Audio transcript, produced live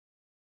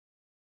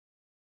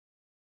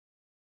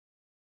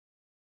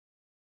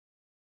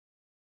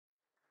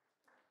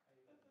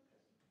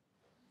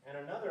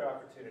And another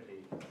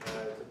opportunity.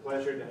 It's a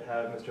pleasure to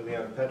have Mr.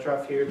 Leon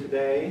Petroff here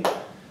today.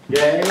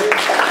 Yay!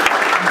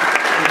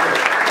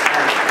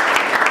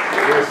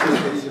 Your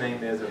assistant's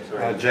name is, I'm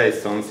sorry.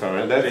 Jason,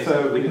 sorry. That's,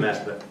 Jason, we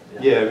met, but...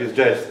 Yeah, with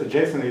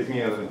Jason is me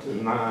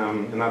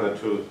another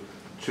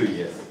two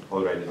years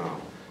already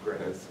now. Great.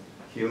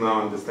 He'll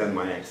now understand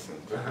my accent.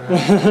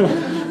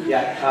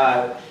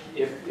 Yeah,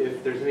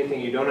 if there's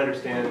anything you don't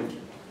understand,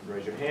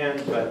 raise your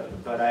hand,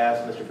 but I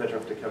asked Mr.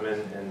 Petroff to come in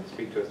and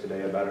speak to us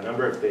today about a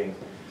number of things.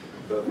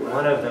 But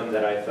one of them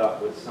that I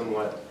thought was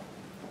somewhat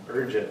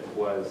urgent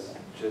was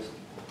just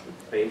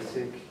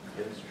basic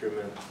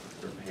instrument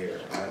repair.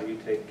 How do you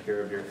take care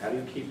of how do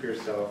you keep your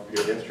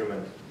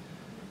instrument,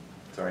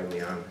 sorry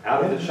Leon,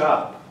 out of the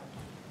shop?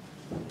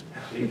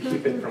 How do you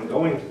keep it from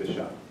going to the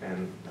shop?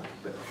 And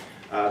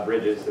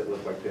bridges that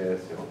look like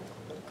this.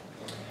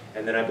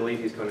 And then I believe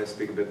he's going to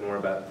speak a bit more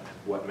about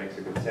what makes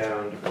a good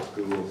sound, the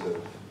schools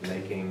of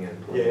making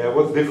and playing. Yeah,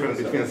 what's different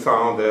between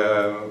sound,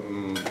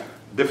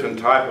 different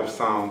type of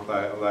sound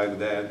like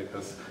that,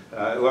 because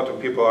a lot of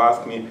people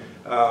ask me,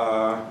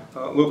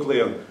 look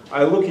Leon,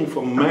 I'm looking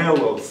for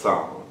mellow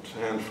sound,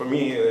 and for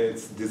me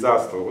it's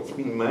disaster. What's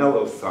mean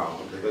mellow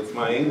sound? That's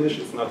my English,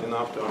 it's not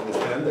enough to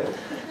understand it,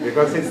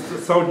 because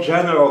it's so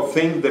general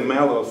thing, the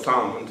mellow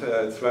sound,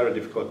 it's very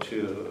difficult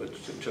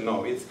to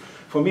know. It's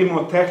for me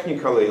more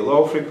technically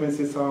low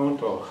frequency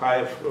sound or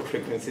high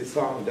frequency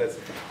sound. That's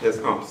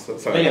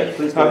sorry. Yeah,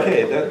 please go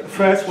ahead.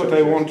 First, what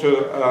I want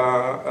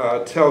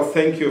to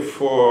thank you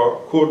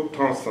for Kurt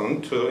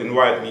Thompson to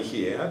invite me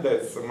here.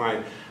 That's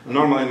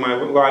normally in my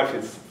life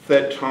it's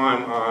third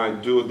time I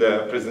do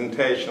the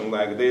presentation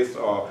like this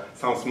or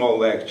some small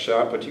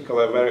lecture,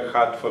 particularly very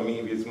hard for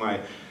me with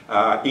my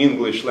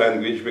English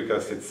language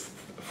because it's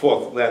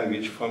fourth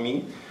language for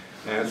me.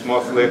 And it's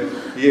mostly,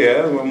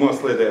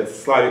 mostly the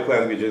Slavic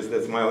languages,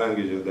 that's my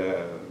language,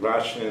 the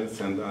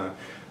Russians, and a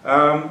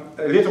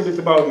little bit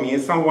about me.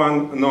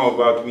 Someone know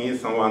about me,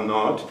 someone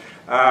not.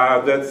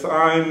 That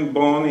I'm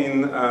born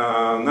in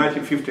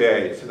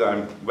 1958,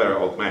 I'm a very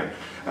old man,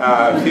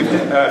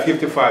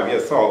 55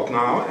 years old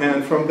now,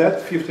 and from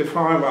that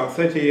 55, about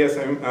 30 years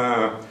I'm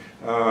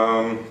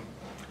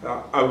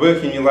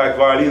working like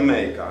violin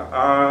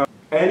maker.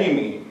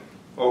 Enemy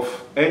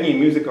of any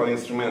musical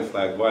instruments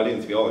like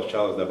violins, violas,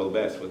 cellos, double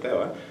bass,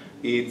 whatever,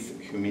 it's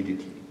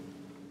humidity.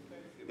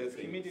 That's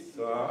humidity.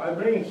 So I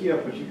bring here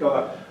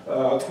particular,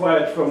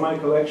 from my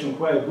collection,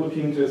 quite a good,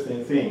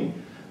 interesting thing,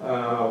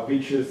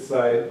 which is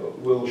I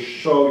will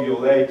show you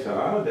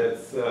later.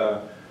 That's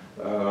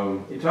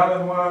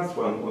Italian ones,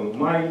 one of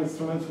my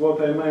instruments,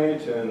 what I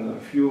made, and a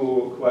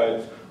few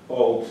quite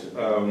old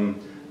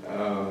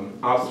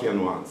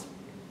Austrian ones.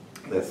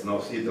 That's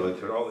North Italy,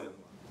 Tyrolean.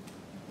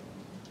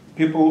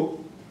 People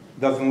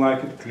doesn't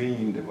like it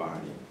cleaning the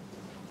violin.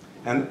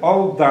 And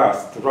all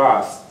dust,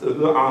 rust,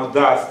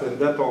 dust and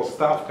that all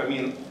stuff come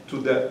in to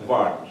the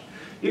varnish.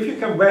 If you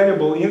have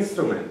valuable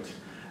instrument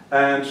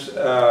and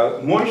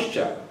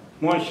moisture,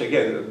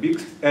 again, a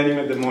big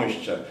enemy, the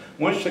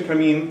moisture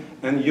come in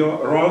and your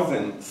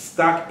rosin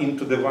stuck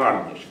into the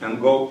varnish and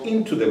go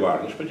into the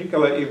varnish,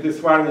 particularly if this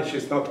varnish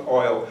is not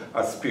oil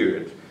or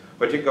spirit.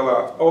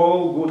 Particular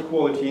all good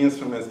quality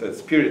instruments that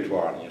spirit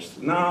varnish.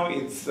 Now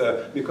it's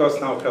because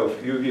now we have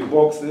UV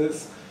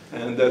boxes,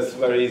 and that's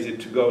very easy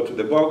to go to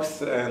the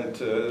box and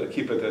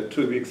keep it at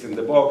 2 weeks in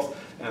the box,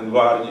 and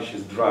varnish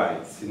is dry.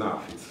 It's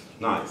enough. It's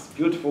nice,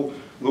 beautiful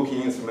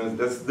looking instruments.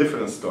 That's a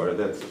different story.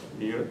 That's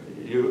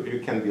you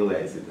can be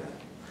lazy then.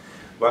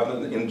 But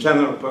in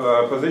general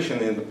position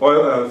in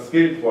oil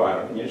spirit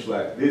varnish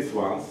like these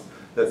ones,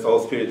 that's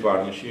all spirit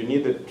varnish. You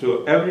need it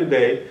to every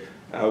day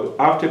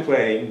after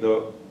playing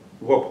the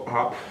wop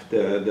up,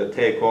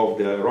 take off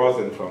the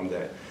rosin from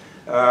there.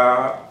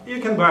 You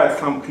can buy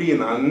some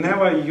cleaner.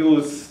 Never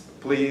use,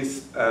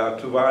 please,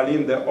 to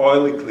violin the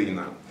oily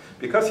cleaner.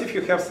 Because if you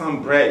have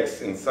some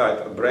breaks inside,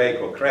 a break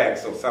or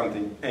cracks or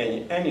something,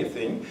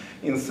 anything,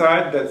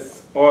 inside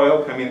that's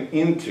oil coming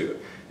into.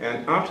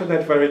 And after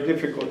that, very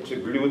difficult to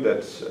glue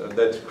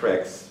that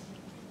cracks.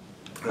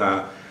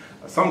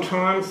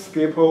 Sometimes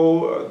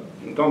people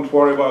don't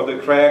worry about the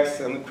cracks,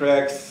 and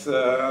cracks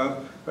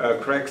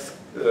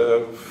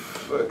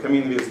come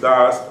in with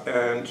dust,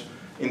 and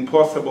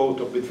impossible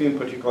to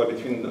particularly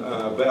between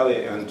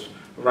belly and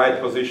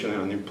right position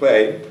when you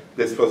play.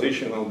 This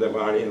position of the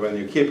violin when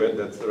you keep it,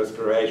 that's the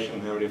respiration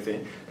and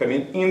everything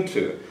coming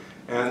into.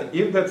 And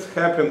if that's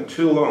happened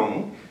too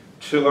long,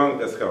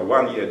 that's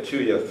 1 year,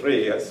 2 years,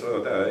 3 years,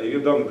 so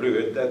you don't glue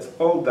it, that's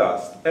all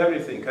dust,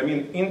 everything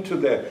coming into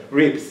the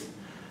ribs.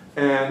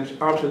 And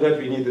after that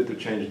we needed to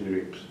change the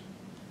ribs,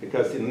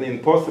 because it's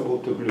impossible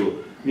to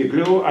glue. We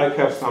glue, I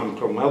have some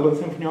from Melbourne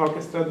Symphony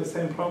Orchestra, the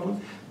same problem.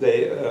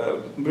 They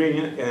bring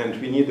it, and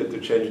we needed to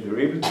change the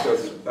ribs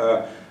because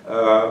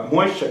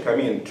moisture come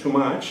in too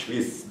much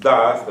with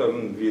dust,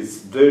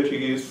 with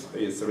dirties,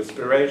 with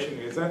respiration,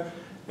 with that,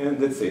 and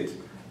that's it.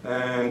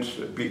 And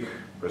big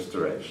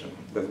restoration.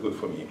 That's good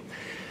for me.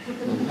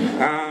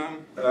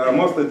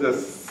 Mostly the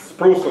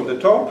spruce on the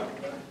top,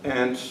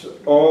 and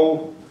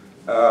all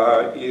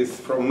is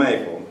from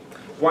maple.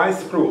 Why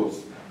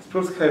spruce?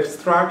 Spruce have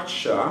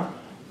structure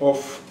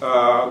of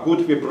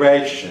good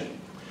vibration.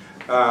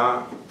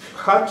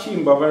 Hard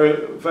timber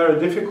very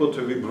difficult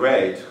to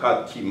vibrate.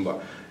 Hard timber,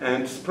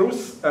 and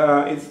spruce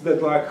it's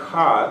that like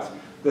heart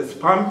that's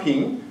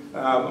pumping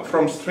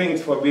from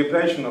strings, for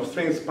vibration of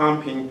strings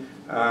pumping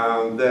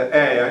the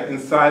air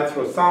inside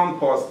through sound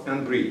post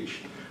and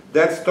bridge.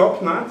 That's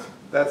top nut,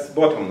 that's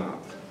bottom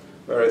nut,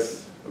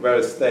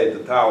 where stay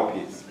the towel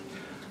piece.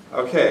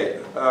 Okay,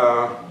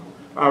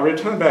 I'll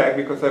return back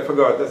because I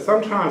forgot that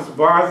sometimes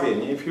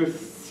buzzing, if you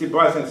see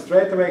buzzing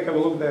straight away, have a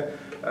look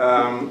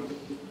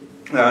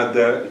at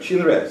the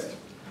chin rest.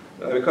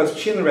 Because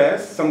chin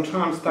rest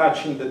sometimes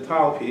touching the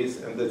towel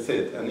piece and that's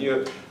it. And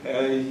you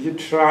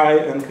try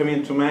and come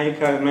into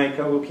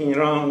maker looking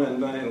around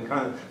and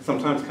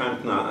sometimes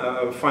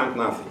find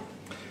nothing.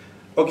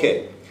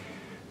 Okay.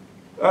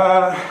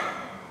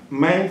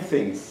 Main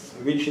things,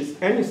 which is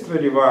any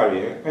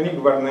Stradivari, any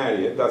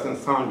Guarneri doesn't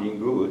sounding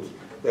good,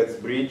 that's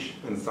bridge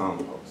and sound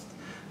post.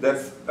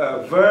 That's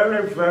a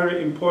very,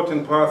 very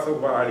important part of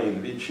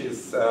violin, which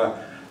is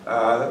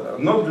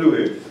not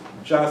glued,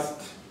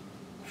 just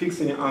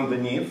fixing it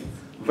underneath,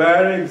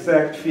 very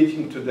exact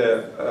fitting to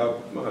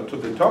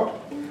the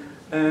top,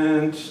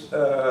 and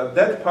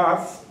that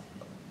part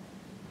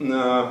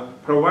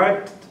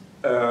provide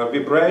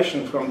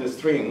vibration from the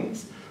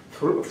strings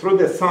through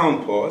the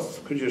sound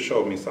post. Could you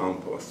show me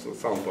sound post?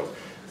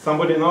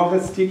 Somebody know the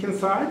stick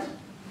inside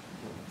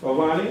of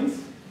violins?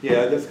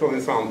 Yeah, that's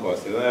called sound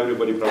post. You know,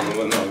 everybody probably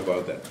will know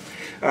about that.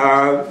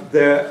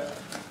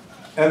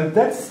 And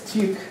that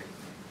stick,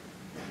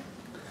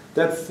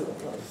 that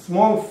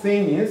small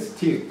thing is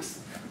sticks.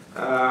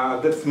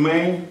 That's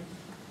main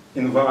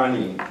in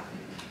violin.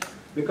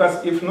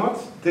 Because if not,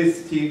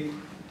 this stick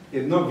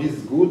is not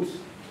with good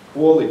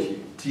quality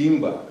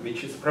timber,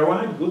 which is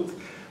provide good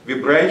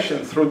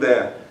vibration through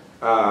the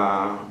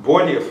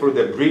body, through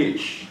the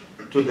bridge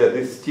to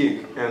this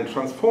stick, and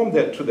transform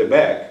that to the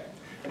back.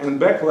 And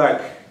back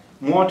like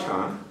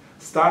motor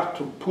start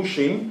to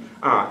pushing,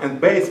 and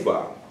bass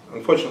bar.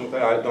 Unfortunately,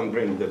 I don't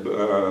bring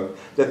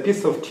the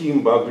piece of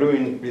timber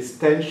gluing with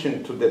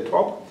tension to the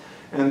top,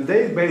 and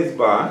this bass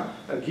bar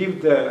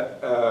give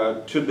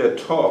to the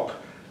top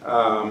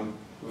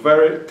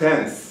very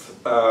tense,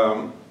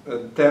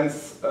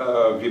 tense.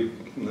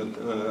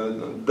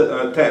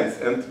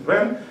 And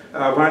when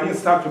violin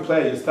start to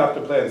play, you start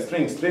to play, and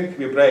string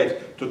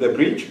vibrate to the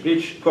bridge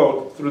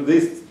go through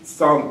this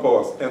sound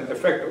post and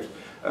effect of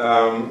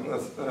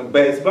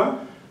bass bar,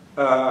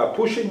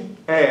 pushing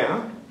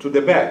air to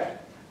the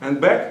back, and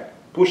back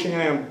pushing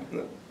air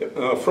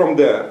from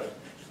the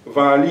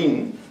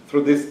violin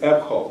through these air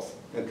holes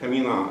and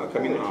coming out.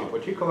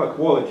 Particular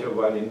quality of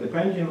violin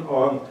depending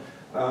on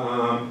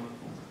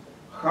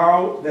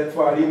how that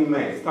violin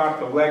made.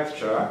 Start of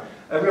lecture,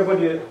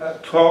 everybody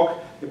talk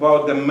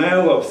about the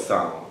mellow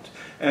sound.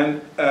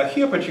 And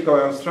here,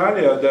 particularly in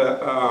Australia, the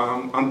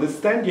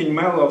understanding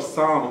mellow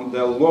sound,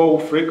 the low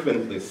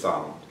frequency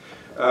sound,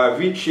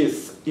 which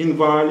is in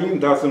violin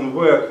doesn't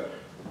work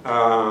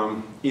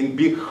in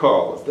big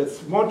halls.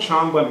 That's more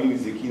chamber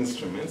music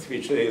instruments,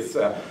 which is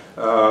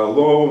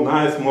low,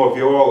 nice, more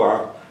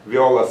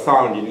viola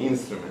sounding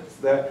instruments.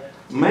 The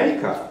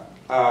maker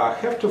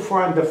have to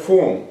find the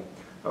form.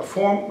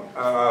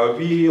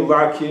 We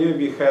lucky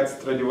we had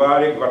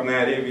Stradivari,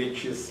 Guarneri,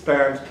 which is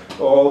spent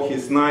all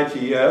his 90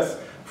 years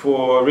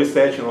for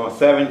researching, or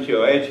 70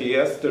 or 80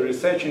 years to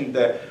researching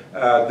the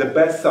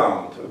best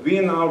sound.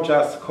 We now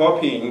just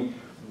copying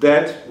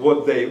that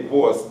what they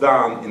was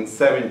done in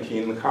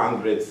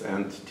 1700s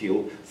and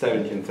till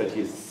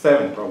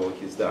 1737 probably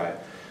he's died.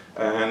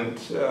 And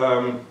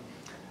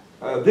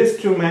these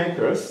two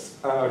makers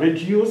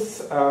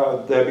reduce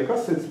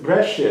because it's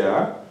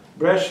Brescia,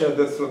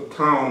 that's a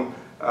town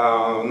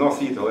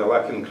North Italy,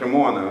 like in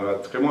Cremona,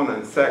 but Cremona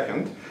in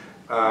second,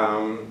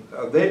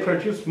 they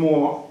produce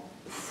more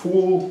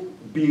full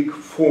big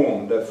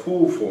form, the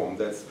full form,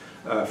 that's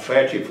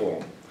fatty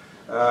form,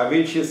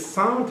 which is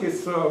sound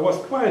was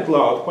quite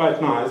loud,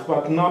 quite nice,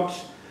 but not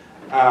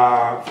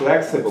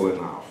flexible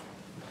enough.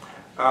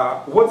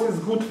 What is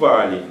good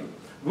violin?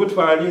 Good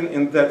violin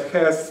in that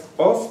has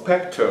all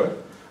spectra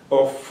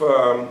of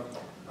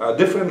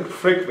different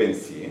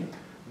frequency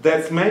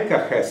that maker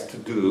has to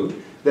do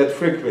that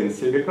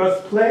frequency,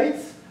 because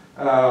plates,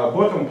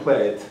 bottom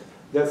plate,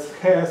 that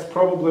has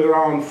probably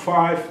around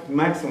 5,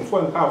 maximum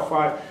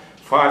 4.5,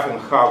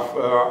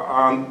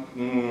 5.5.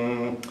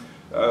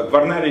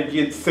 Guarneri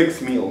did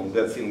 6 mil.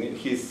 That's in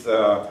his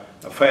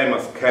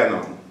famous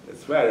canon.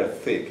 It's very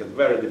thick and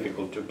very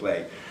difficult to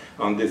play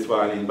on this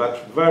violin,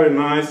 but very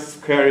nice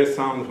carry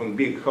sound from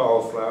big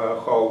holes,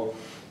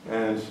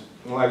 and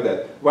like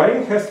that.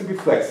 Violin has to be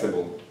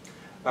flexible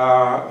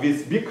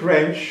with big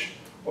range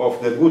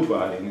of the good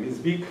violin,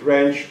 with big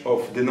range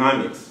of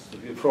dynamics,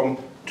 from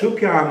 2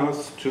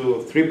 pianos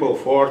to triple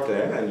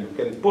forte, and you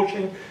can push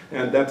in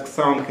and that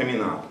sound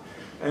coming up.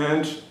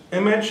 And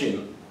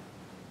imagine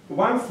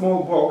one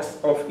small box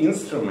of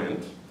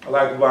instrument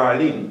like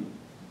violin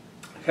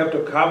have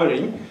to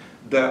covering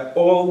the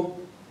all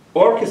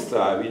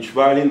orchestra, which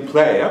violin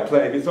player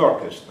play with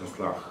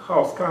orchestra.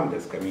 How come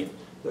this? I mean,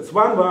 that's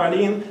one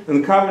violin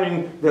and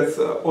covering that's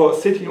or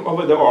sitting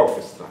over the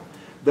orchestra.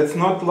 That's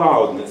not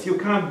loudness. You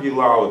can't be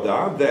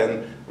louder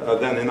than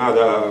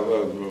another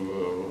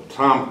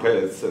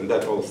trumpets and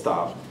that whole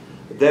stuff.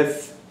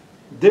 That's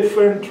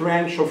different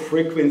range of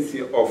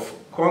frequency of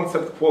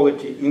concert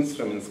quality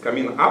instruments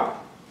coming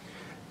up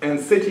and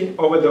sitting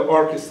over the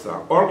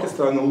orchestra.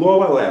 Orchestra on a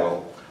lower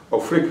level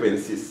of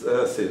frequencies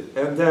sit.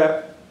 And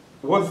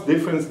what's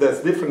difference? That's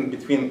different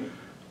between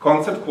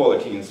concert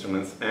quality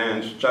instruments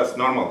and just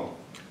normal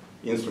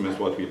instruments,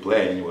 what we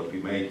play and what we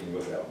make and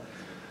whatever.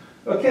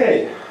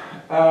 Okay,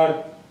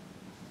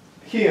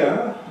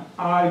 here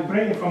I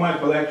bring from my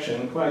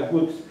collection quite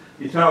good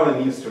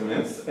Italian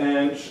instruments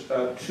and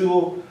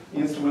two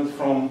instruments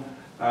from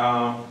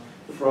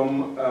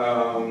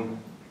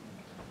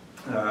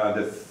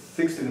the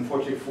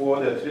 1644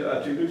 that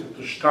attributed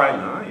to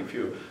Steiner. If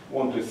you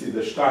want to see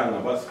the Steiner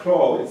bass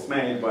scroll, it's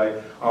made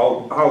by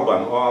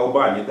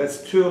Albani. That's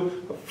two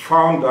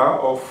founder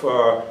of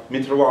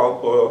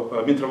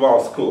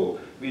Petroff school,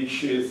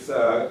 which is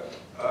the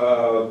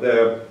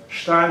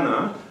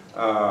Steiner.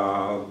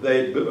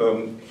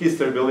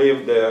 History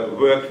believe they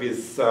work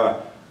with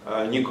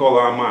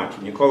Nicola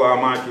Amati. Nicola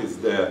Amati is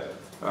the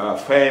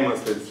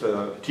famous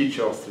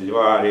teacher of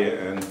Stradivari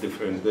and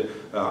different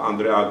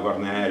Andrea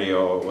Guarneri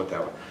or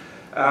whatever.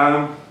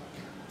 I'm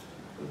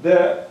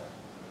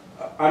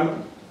a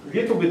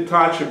little bit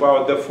touched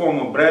about the form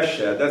of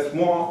Brescia. That's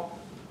more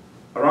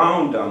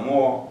rounder,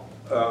 more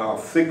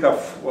thicker,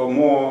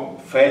 more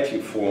fatty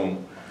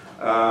form.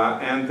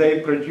 And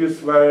they produce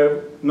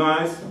very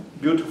nice,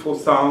 beautiful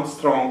sound,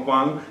 strong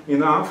one,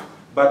 enough,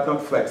 but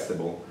not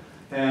flexible.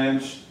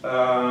 And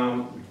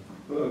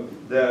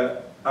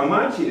the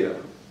Amati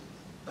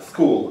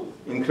school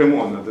in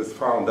Cremona, this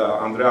founder,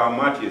 Andrea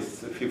Amati,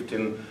 is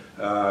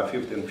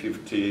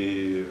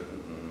 1550,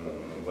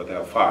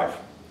 whatever,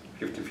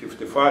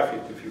 5055,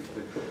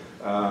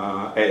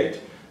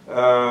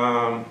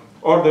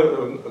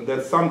 5058.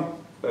 There's some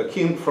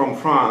king from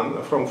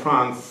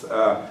France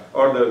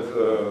ordered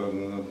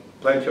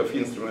plenty of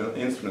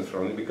instruments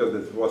from it because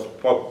it was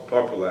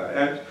popular,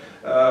 and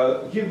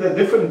give the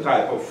different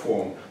type of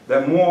form,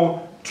 the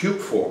more tube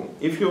form.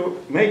 If you're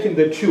making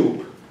the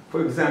tube,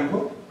 for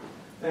example,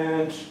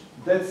 and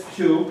that's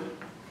tube,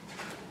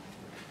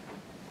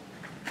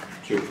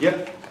 yeah,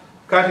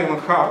 cutting in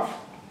half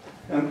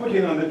and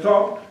putting on the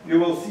top, you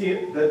will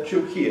see the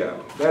tube here.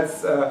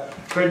 That's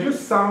produce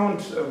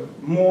sound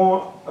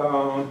more,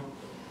 how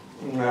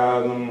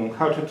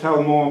to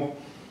tell, more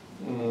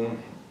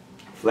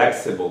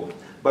flexible,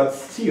 but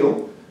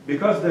still,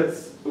 because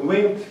that's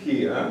linked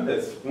here,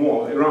 that's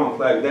more around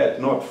like that,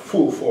 not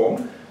full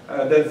form,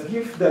 that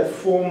gives that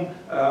form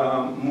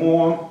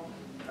more,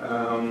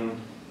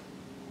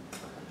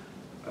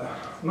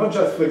 not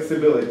just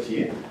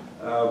flexibility,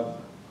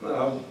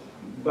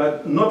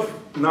 but not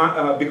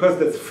because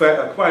that's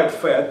quite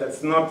fat,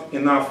 that's not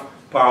enough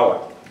power.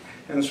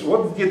 And so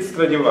what did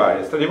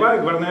Stradivari? Stradivari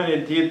and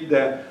Guarneri did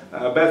the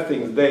best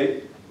things.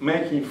 They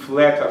making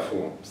flatter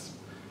forms.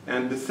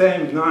 And the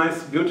same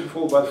nice,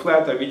 beautiful, but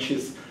flatter, which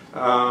is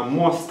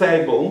more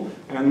stable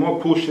and more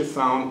pushy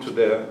sound to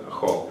the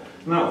whole.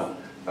 Now,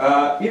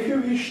 if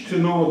you wish to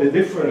know the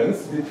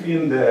difference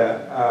between the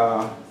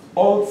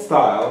old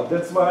style,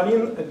 that's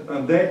violin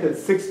dated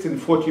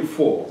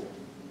 1644.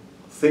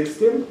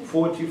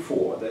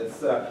 1644.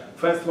 That's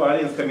first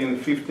violins come in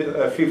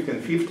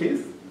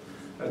 1550s.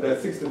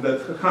 That's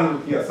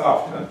 100 years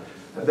after.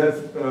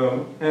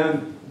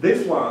 And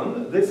this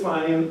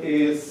violin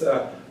is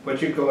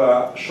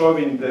particular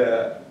showing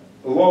the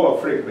lower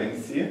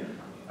frequency.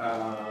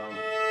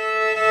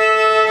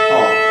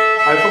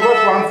 I forgot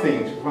one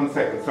thing. 1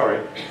 second, sorry.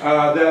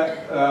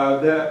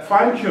 The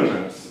fine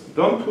tuners.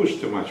 Don't push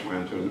too much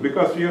fine tuners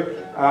because you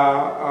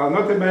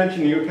not to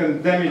mention you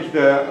can damage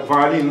the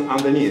violin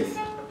underneath.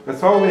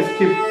 Let's always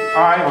keep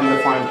eye on the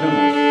fine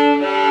tuners.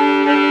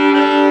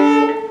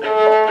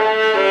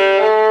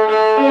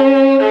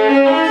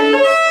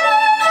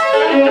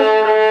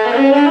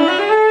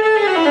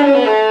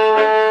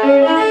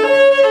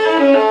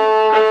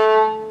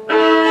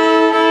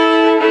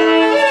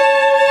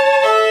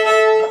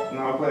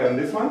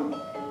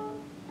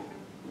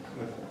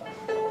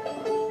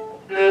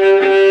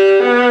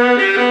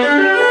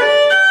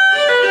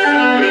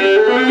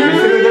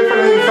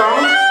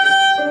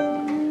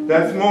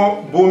 That's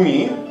more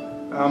boomy,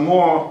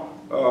 more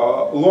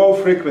low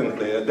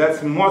frequently.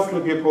 That's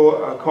mostly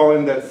people are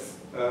calling that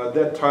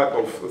type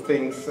of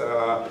things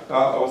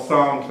or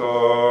sound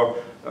or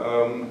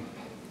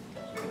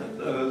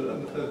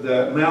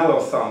the mellow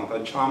sound, the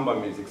chamba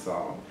music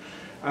sound.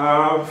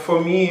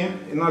 For me,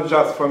 not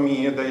just for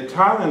me, the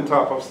Italian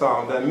type of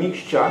sound, the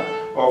mixture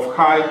of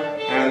high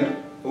and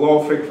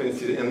low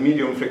frequency and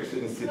medium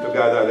frequency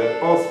together, the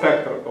whole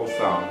spectrum of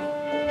sound.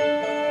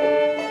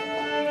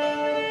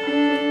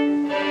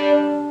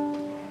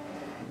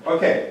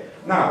 Okay,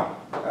 now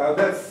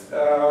that's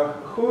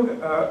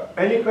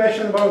any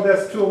question about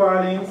these two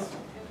violins,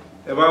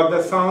 about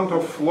the sound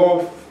of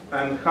low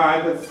and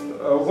high. That's,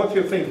 what do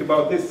you think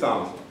about this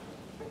sound?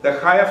 The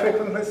higher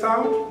frequency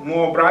sound,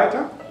 more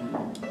brighter?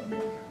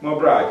 More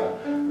brighter.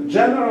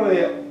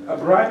 Generally, a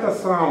brighter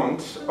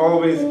sound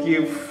always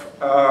give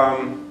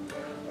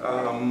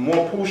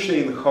more push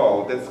in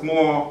hole. That's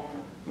more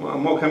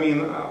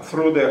coming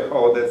through the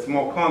hole. That's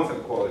more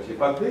concert quality.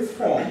 But this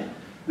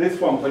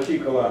form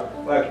particular,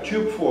 like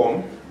tube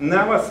form,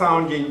 never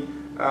sounding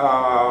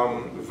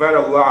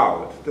very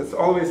loud. That's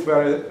always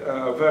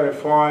very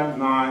fine,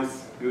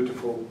 nice,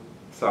 beautiful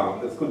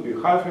sound. This could be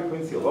high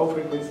frequency, low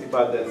frequency,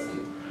 but that's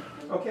it.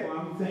 Okay,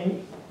 one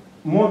thing,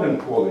 modern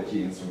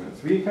quality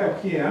instruments. We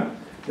have here,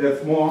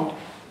 there's more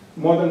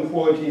modern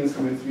quality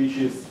instruments, which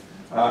is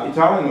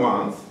Italian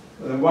ones.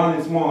 One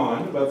is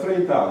mine, but 3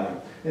 Italian.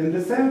 And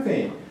the same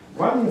thing,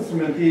 one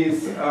instrument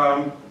is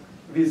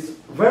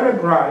very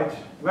bright,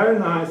 very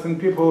nice, and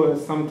people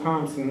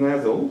sometimes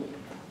nasal,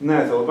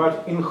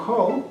 but in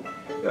whole,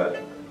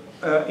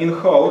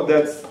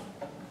 that's,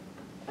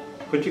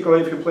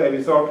 particularly if you play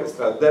with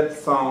orchestra, that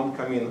sound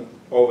coming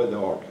over the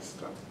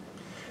orchestra.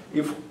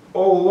 If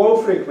all low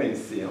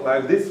frequency,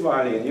 like this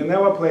violin, you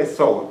never play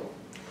solo,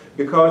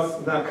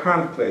 because I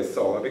can't play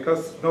solo,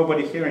 because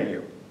nobody hearing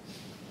you.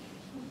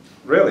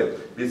 Really,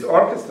 this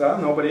orchestra,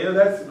 nobody,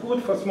 that's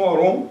good for small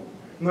room,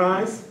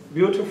 nice,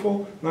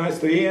 beautiful, nice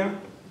to hear.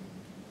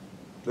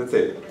 That's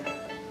it.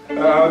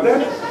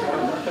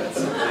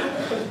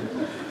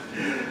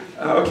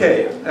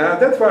 Okay,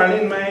 that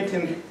violin made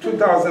in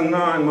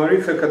 2009,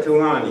 Maurizio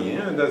Catellani,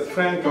 that's a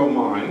friend of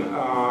mine,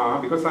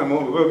 because I'm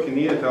working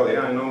in Italy,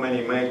 I know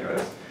many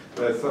makers.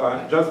 That's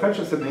just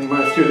purchased it in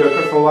my studio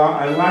because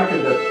I like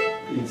that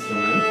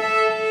instrument,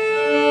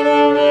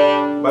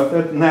 but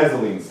that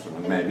nasal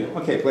instrument maybe.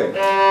 Okay, play.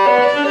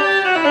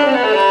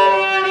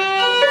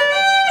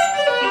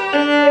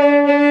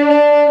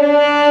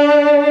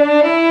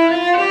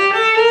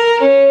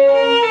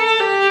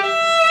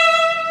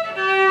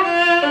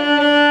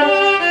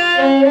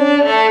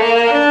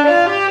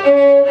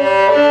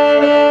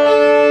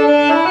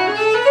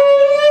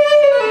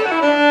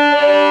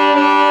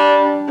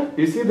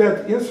 You see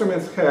that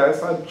instruments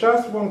has, I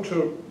just want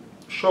to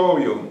show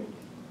you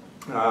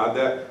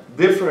the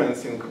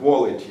difference in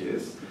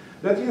qualities.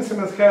 That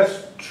instrument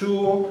has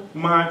too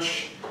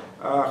much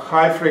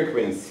high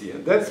frequency.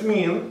 That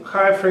means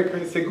high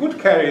frequency, good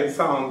carrying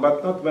sound,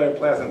 but not very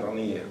pleasant on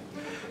ear.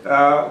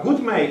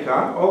 Good maker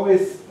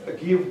always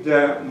give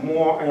the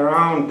more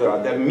around,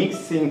 the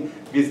mixing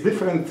with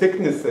different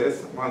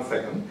thicknesses. 1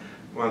 second.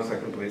 1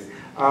 second, please.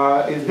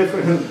 It's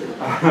different.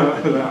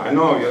 I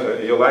know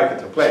you like it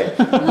to play.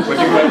 But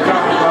you like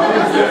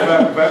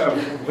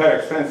very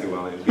expensive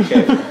one. Be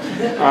careful.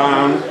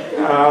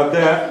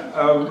 The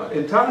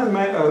Italian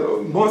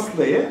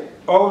mostly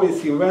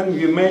always when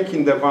we make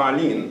in the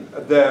violin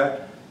the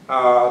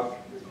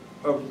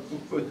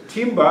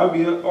timbre,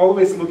 we are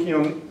always looking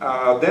on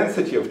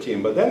density of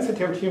timbre.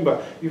 Density of timbre,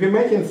 if you're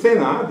making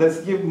thinner,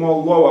 that's give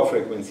more lower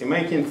frequency.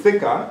 Making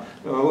thicker,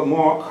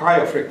 more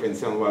higher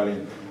frequency on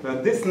violin.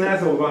 This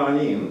nasal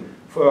violin,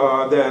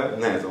 for the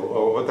nasal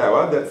or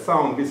whatever, that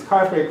sound with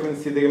high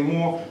frequency, they're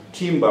more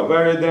timbre,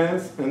 very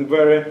dense and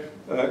very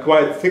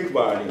quite thick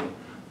violin.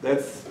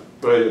 That's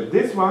brilliant.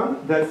 This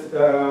one, that's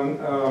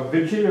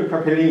Virgilio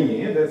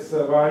Capellini, that's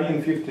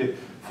violin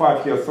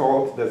 55 years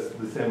old, that's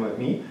the same like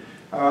me.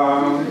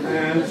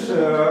 And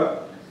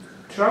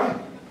try.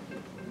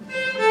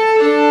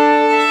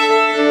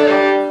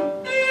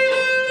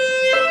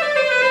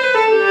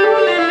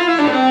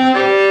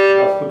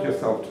 Just put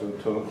yourself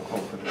to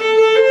open.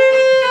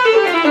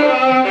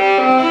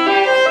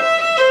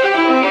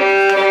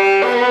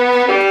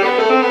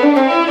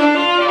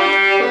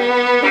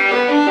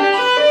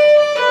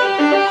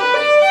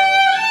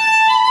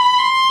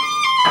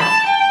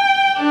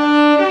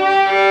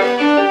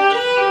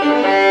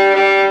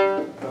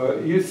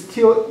 You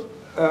still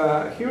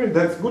hearing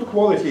that's good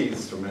quality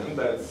instrument.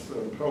 That's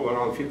probably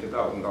around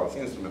 $50,000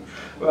 instrument.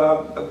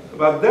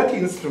 But that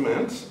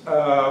instrument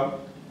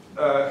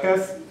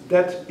has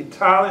that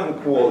Italian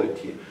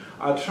quality.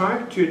 I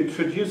tried to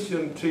introduce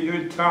you to your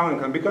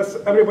Italian, because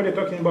everybody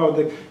talking about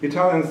the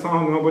Italian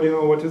sound, nobody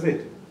know what is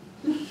it.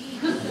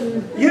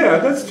 Yeah,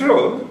 that's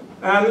true.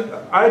 And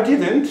I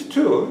didn't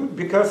too,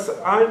 because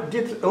I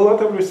did a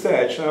lot of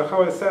research.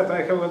 How I said,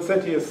 I have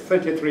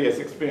 33 years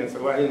experience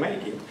of violin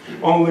making.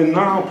 Only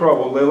now,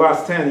 probably,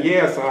 last 10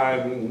 years, I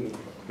a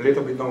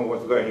little bit know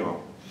what's going on.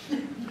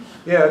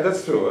 Yeah,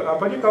 that's true.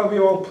 Particularly,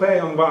 we all play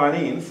on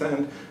violins,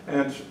 and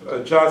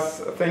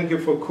just thank you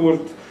for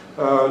Kurt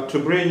to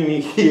bring me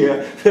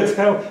here to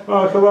tell,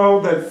 oh, hello,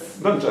 that's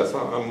not just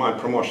my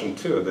promotion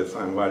too, that's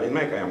I'm a violin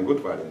maker, I'm a good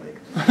violin maker.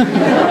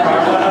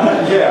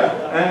 Yeah,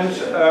 and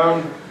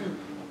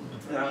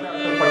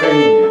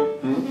Paganini.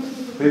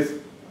 Please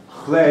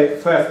play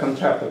first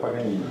concerto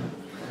Paganini.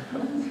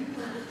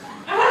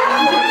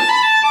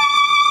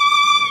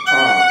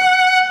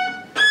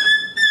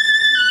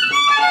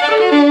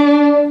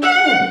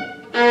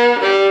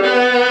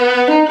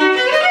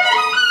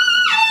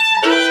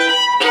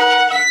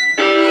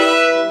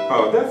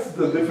 Oh, that's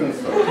the different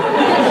stuff.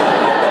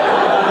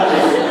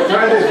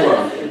 Try this one.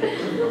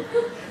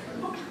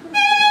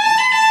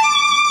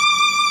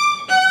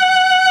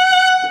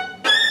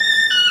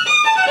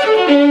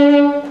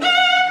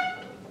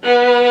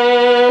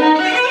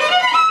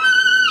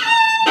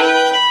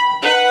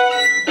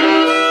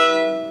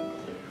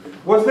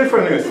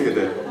 see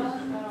that?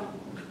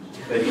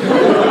 Thank you.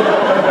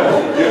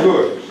 You're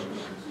good.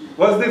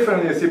 What's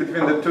different you see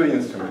between the two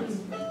instruments?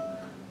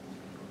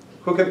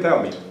 Who can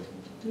tell me?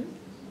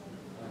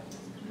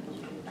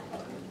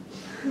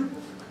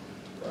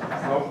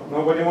 No,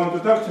 nobody wants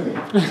to talk to me?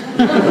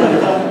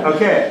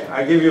 Okay,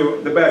 I give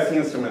you the best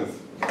instruments.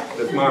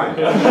 That's mine.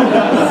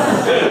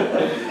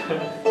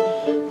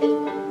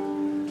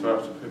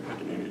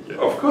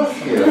 Of course,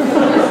 yes.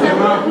 You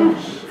know,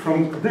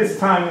 from this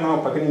time, you know,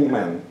 Paganini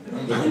man.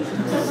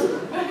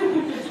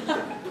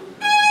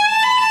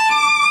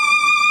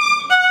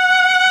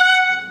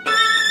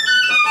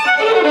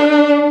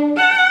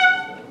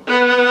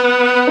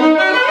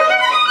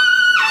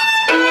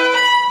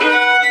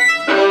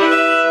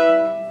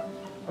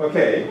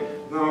 Okay,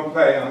 now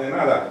play on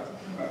another.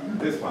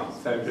 This one.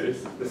 Same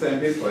piece. The same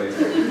piece, please.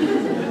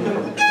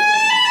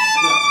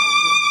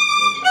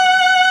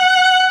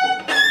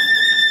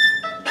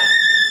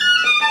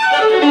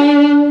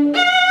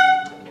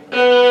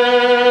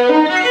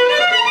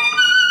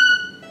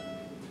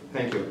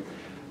 Thank you.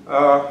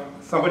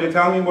 Somebody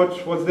tell me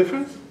what's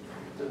different?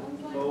 The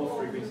low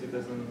frequency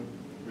doesn't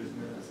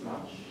resonate as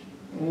much.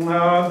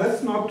 No,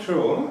 that's not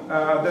true.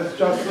 That's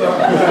just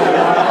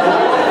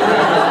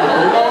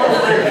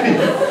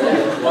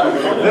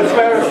that's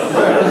very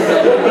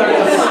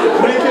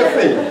tricky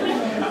thing.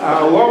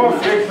 Lower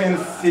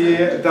frequency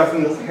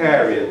doesn't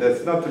carry.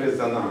 That's not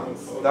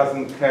resonance.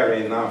 Doesn't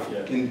carry enough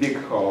in big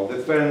hole.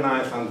 That's very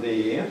nice on the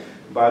ear,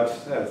 but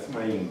that's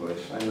my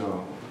English. I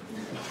know.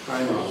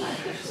 I know.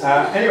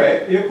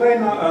 Anyway, you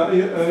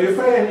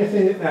play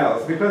anything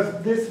else,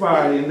 because this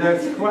violin,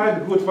 that's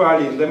quite good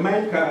violin. The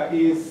maker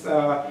is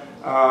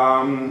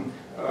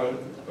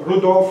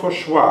Rudolfo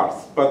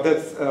Schwarz, but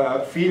that's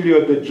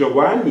Figlio de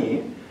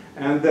Giovanni,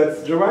 and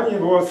that's Giovanni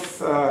was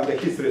the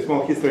history,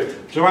 small history.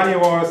 Giovanni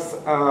was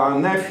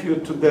nephew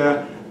to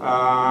the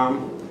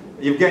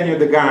Eugenio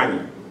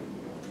Degani.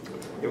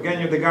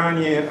 Eugenio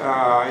Degani,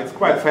 it's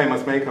quite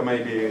famous maker,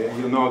 maybe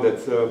you know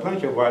that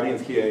plenty of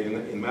violins here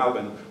in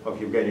Melbourne of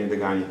Eugenio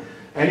Degani.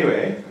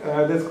 Anyway,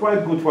 that's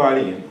quite good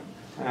violin,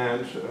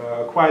 and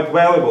quite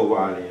valuable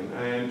violin,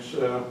 and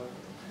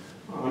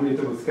I'm a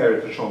little bit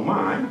scared to show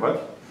mine,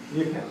 but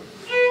you can.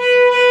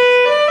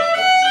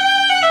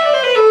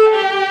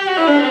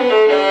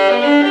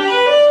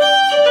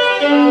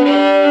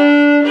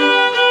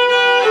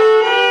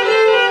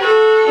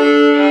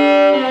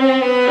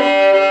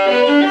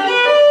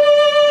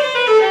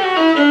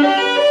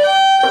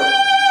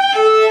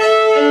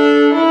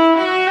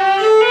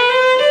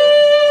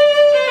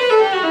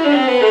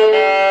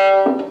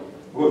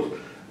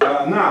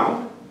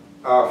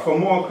 For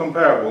more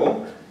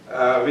comparable,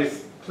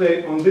 with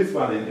play on this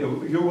one,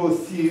 you will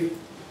see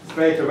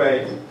straight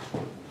away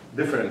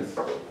difference.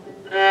 Low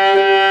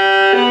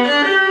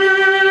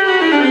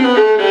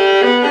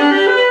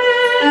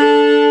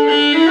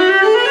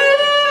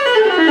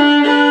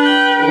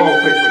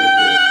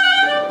frequency.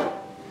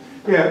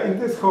 Yeah, in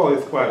this hole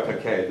it's quite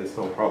okay, there's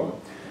no problem.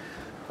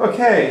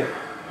 Okay.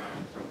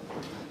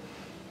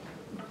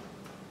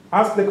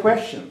 Ask the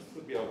questions.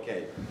 Would be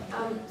okay.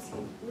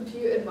 Would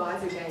you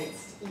advise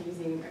against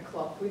using a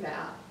cloth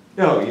without?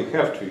 No, you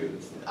have to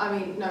use it. I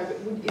mean, no, but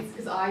it's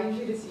because I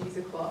usually just use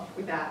a cloth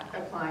without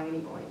applying any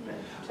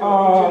ointment. Would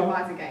you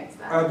advise against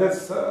that?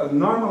 That's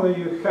normally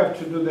you have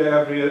to do that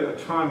every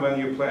time when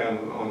you play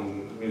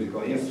on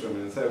musical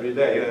instruments every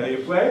day.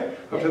 You play,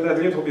 after that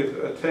little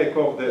bit take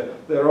off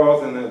the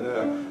rosin,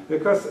 and,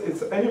 because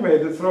it's anyway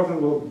this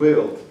rosin will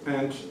build,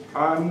 and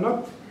I'm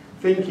not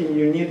thinking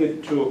you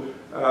needed to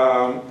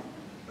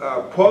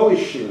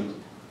polishing.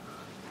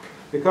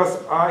 Because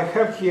I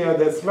have here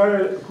this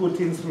very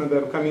good instrument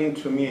that come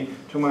into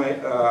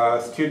my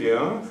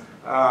studio,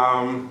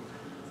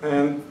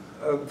 and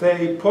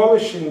they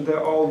polishing the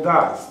old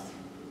dust,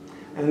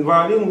 and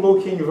violin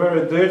looking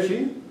very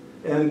dirty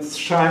and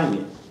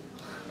shiny,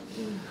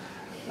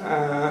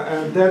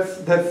 and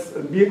that's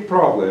a big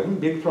problem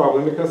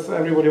because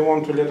everybody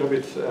want to little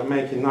bit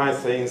make a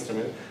nicer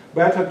instrument.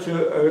 Better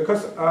to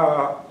because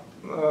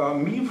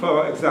me,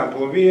 for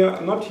example, we are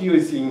not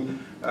using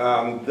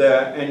to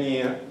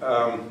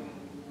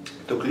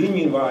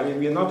cleaning violin,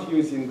 we're not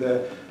using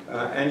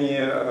any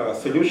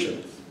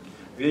solutions.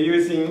 We're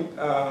using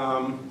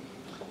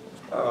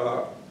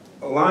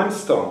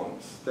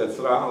limestones, that's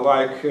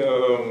like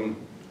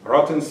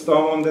rotten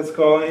stone, that's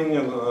calling,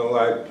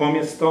 like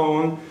pumice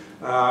stone,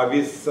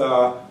 with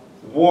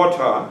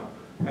water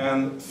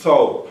and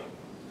soap.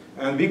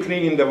 And we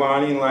clean the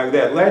violin like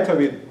that. Later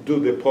we do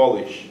the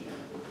polish.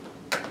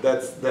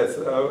 That's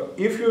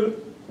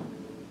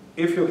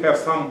if you have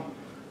some,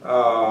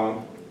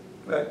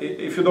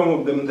 if you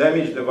don't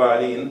damage the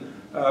violin,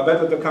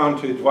 better to come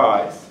to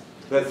advice.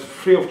 That's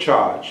free of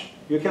charge.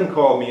 You can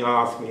call me,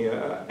 ask me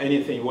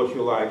anything what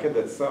you like.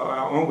 That's I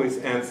always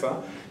answer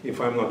if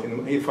I'm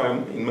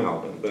in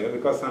Melbourne,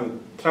 because I'm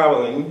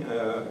traveling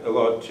a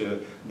lot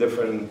to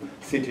different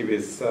cities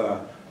with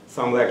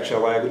some lecture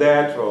like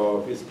that, or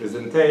with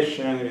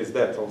presentation, with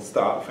that all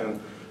stuff, and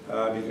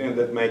between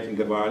that making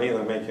the violin,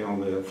 I'm making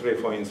only 3 or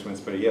 4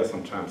 instruments per year,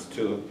 sometimes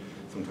 2.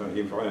 Sometimes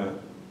if I'm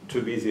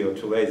too busy or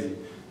too lazy,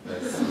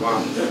 that's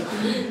one.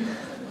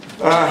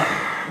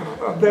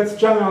 That's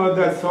generally,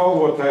 that's all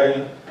what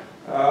I...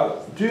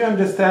 do you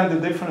understand the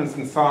difference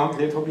in sound a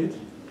little bit?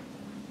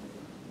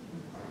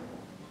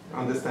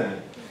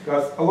 Understand?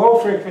 Because a low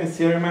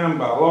frequency,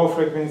 remember, low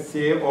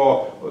frequency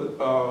or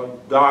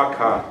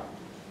darker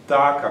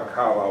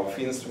color of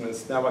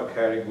instruments never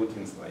carry good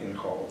in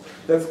whole.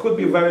 That could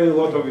be very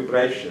lot of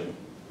vibration.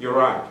 You're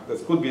right.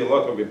 That could be a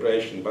lot of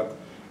vibration, but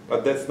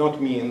that's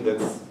not mean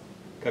that's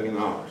coming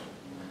out.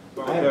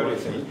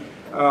 Everything.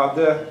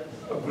 The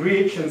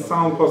bridge and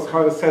sound post,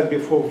 how I said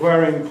before,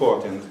 very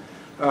important.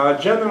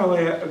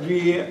 Generally,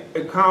 we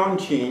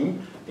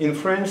accounting in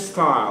French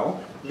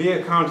style. We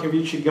accounting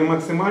which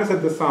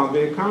maximizes the sound.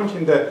 We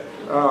accounting the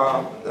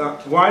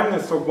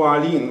wideness of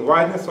violin,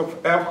 wideness of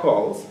F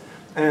holes,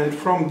 and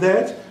from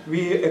that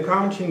we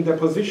accounting the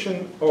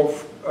position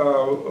of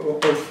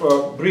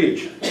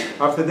bridge.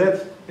 After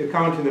that,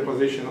 accounting the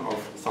position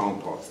of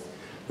sound post.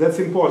 That's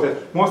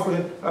important.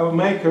 Mostly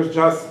makers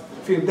just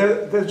feel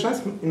they're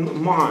just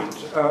in mind.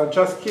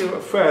 Just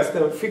first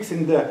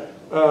fixing the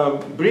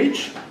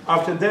bridge.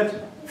 After that,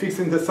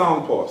 fixing the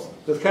sound post.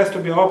 That has to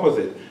be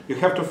opposite. You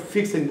have to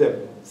fix in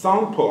the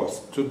sound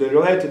post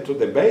related to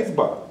the bass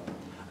bar.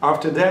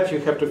 After that, you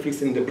have to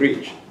fix in the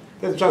bridge.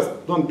 That's just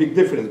not big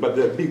difference, but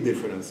the big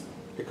difference,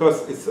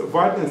 because its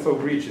wideness of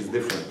bridge is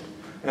different,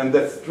 and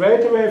that's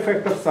straight away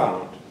effect of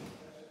sound.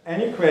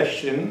 Any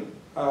question,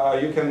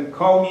 you can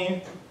call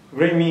me,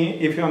 ring me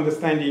if you're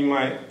understanding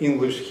my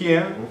English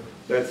here.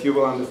 That you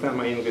will understand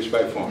my English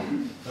by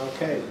phone.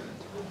 Okay.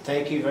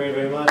 Thank you very,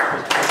 very much.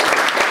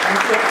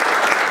 Thank you.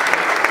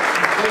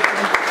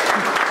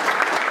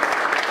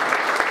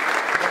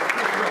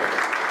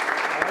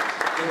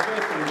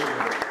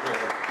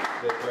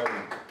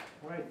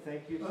 All right,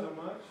 thank you so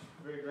much.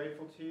 Very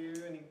grateful to you.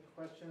 Any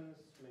questions?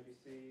 Maybe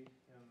see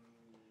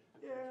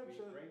Yeah,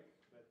 break.